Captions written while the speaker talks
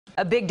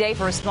A big day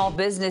for a small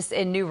business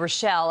in New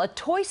Rochelle. A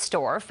toy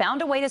store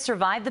found a way to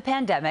survive the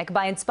pandemic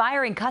by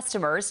inspiring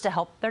customers to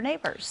help their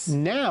neighbors.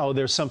 Now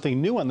there's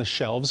something new on the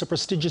shelves, a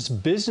prestigious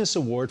business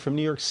award from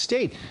New York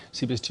State.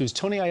 CBS 2's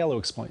Tony Aiello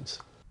explains.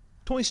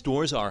 Toy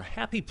stores are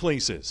happy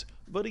places,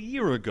 but a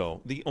year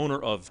ago, the owner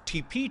of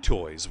TP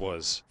Toys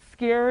was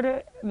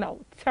scared,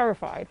 no,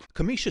 terrified.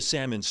 Kamisha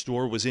Salmon's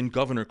store was in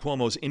Governor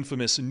Cuomo's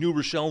infamous New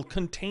Rochelle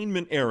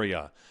containment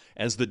area,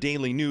 as the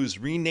Daily News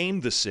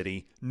renamed the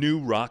city New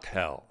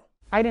Rochelle.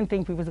 I didn't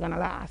think we was gonna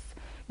last.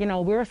 You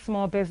know, we're a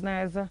small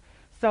business,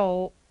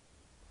 so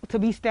to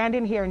be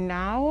standing here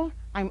now,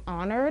 I'm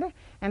honored,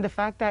 and the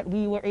fact that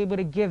we were able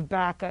to give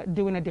back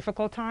during a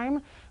difficult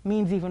time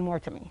means even more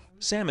to me.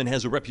 Salmon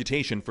has a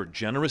reputation for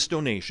generous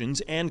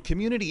donations and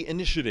community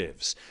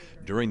initiatives.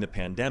 During the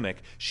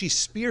pandemic, she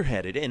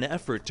spearheaded an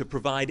effort to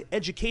provide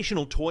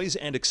educational toys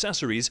and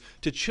accessories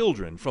to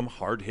children from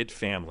hard-hit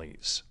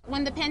families.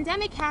 When the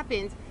pandemic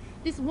happened,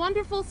 this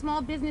wonderful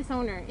small business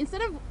owner,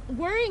 instead of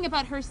worrying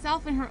about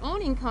herself and her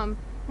own income,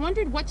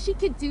 wondered what she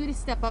could do to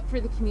step up for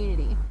the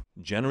community.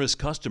 Generous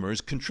customers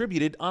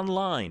contributed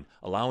online,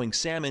 allowing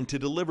Salmon to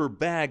deliver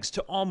bags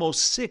to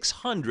almost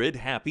 600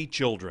 happy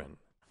children.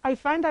 I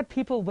find that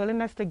people's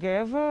willingness to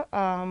give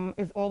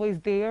is always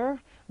there.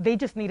 They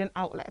just need an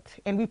outlet,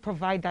 and we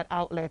provide that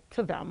outlet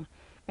to them.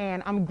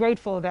 And I'm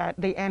grateful that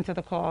they answer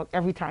the call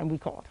every time we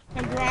called.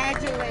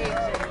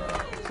 Congratulations.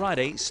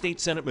 Friday, State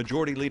Senate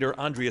Majority Leader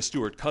Andrea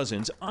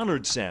Stewart-Cousins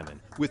honored Salmon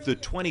with the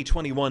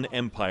 2021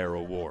 Empire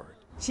Award.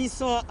 She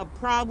saw a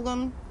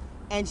problem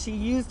and she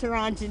used her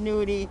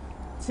ingenuity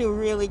to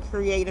really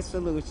create a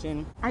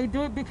solution. I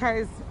do it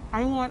because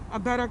I want a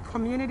better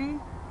community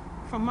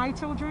for my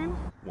children.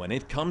 When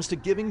it comes to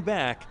giving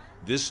back,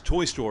 this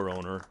toy store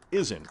owner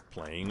isn't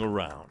playing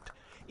around.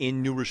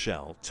 In New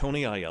Rochelle,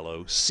 Tony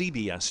Aiello,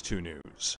 CBS 2 News.